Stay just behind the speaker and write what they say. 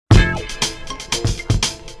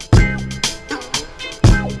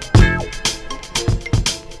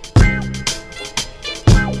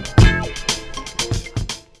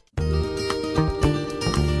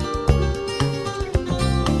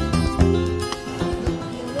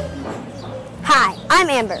I'm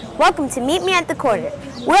Amber. Welcome to Meet Me at the Corner.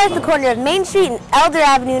 We're at the corner of Main Street and Elder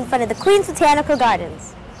Avenue in front of the Queens Botanical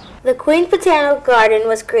Gardens. The Queens Botanical Garden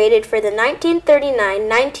was created for the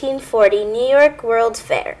 1939-1940 New York World's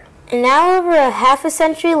Fair. And now over a half a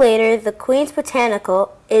century later, the Queens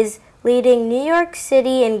Botanical is leading New York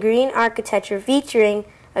City in green architecture, featuring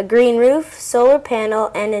a green roof, solar panel,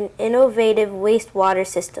 and an innovative wastewater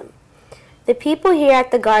system. The people here at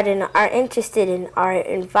the garden are interested in our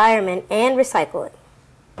environment and recycling.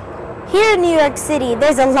 Here in New York City,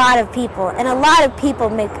 there's a lot of people, and a lot of people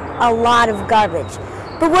make a lot of garbage.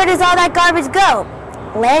 But where does all that garbage go?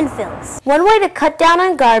 Landfills. One way to cut down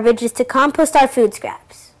on garbage is to compost our food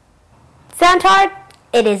scraps. Sound hard?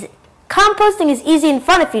 It isn't. Composting is easy and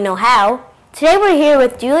fun if you know how. Today we're here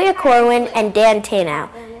with Julia Corwin and Dan Tanow,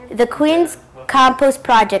 the Queens Compost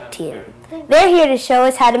Project team. They're here to show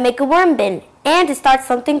us how to make a worm bin and to start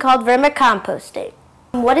something called vermicomposting.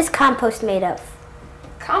 What is compost made of?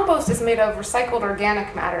 Compost is made of recycled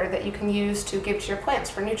organic matter that you can use to give to your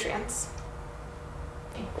plants for nutrients.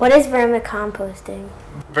 What is vermicomposting?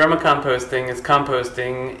 Vermicomposting is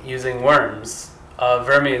composting using worms.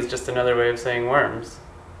 Vermi is just another way of saying worms.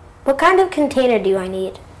 What kind of container do I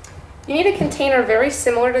need? You need a container very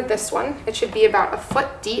similar to this one. It should be about a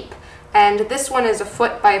foot deep, and this one is 1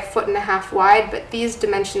 foot by 1.5 feet wide, but these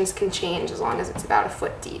dimensions can change as long as it's about 1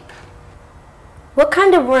 foot deep. What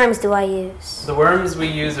kind of worms do I use? The worms we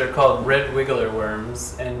use are called red wiggler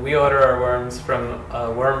worms, and we order our worms from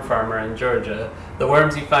a worm farmer in Georgia. The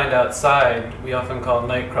worms you find outside we often call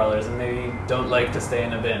night crawlers, and they don't like to stay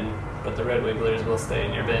in a bin, but the red wigglers will stay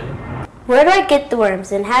in your bin. Where do I get the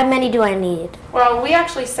worms, and how many do I need? Well, we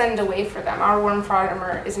actually send away for them. Our worm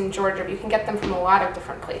farmer is in Georgia, but you can get them from a lot of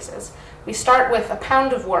different places. We start with a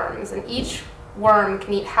pound of worms, and each worm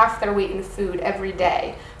can eat half their weight in food every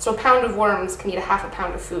day. So a pound of worms can eat a half a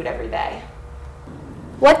pound of food every day.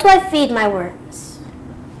 What do I feed my worms?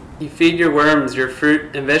 You feed your worms your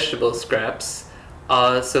fruit and vegetable scraps.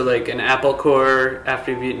 So like an apple core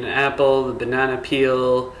after you've eaten an apple, the banana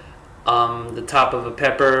peel, the top of a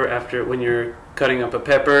pepper when you're cutting up a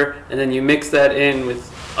pepper, and then you mix that in with,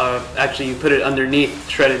 actually you put it underneath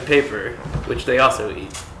shredded paper, which they also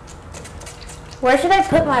eat. Where should I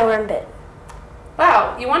put my worm bin?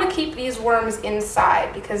 Well, you want to keep these worms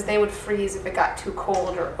inside because they would freeze if it got too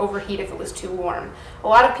cold or overheat if it was too warm. A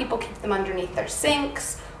lot of people keep them underneath their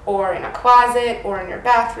sinks or in a closet or in your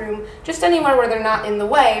bathroom, just anywhere where they're not in the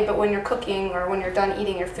way, but when you're cooking or when you're done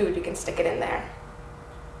eating your food, you can stick it in there.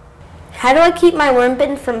 How do I keep my worm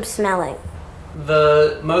bin from smelling?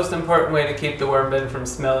 The most important way to keep the worm bin from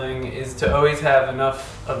smelling is to always have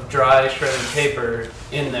enough of dry shredded paper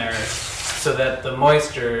in there so that the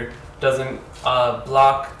moisture doesn't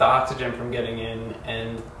block the oxygen from getting in,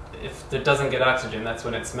 and if it doesn't get oxygen, that's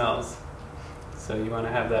when it smells. So you want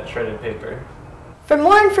to have that shredded paper. For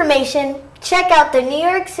more information, check out the New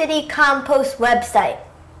York City Compost website.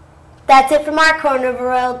 That's it from our corner of the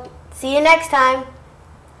world. See you next time.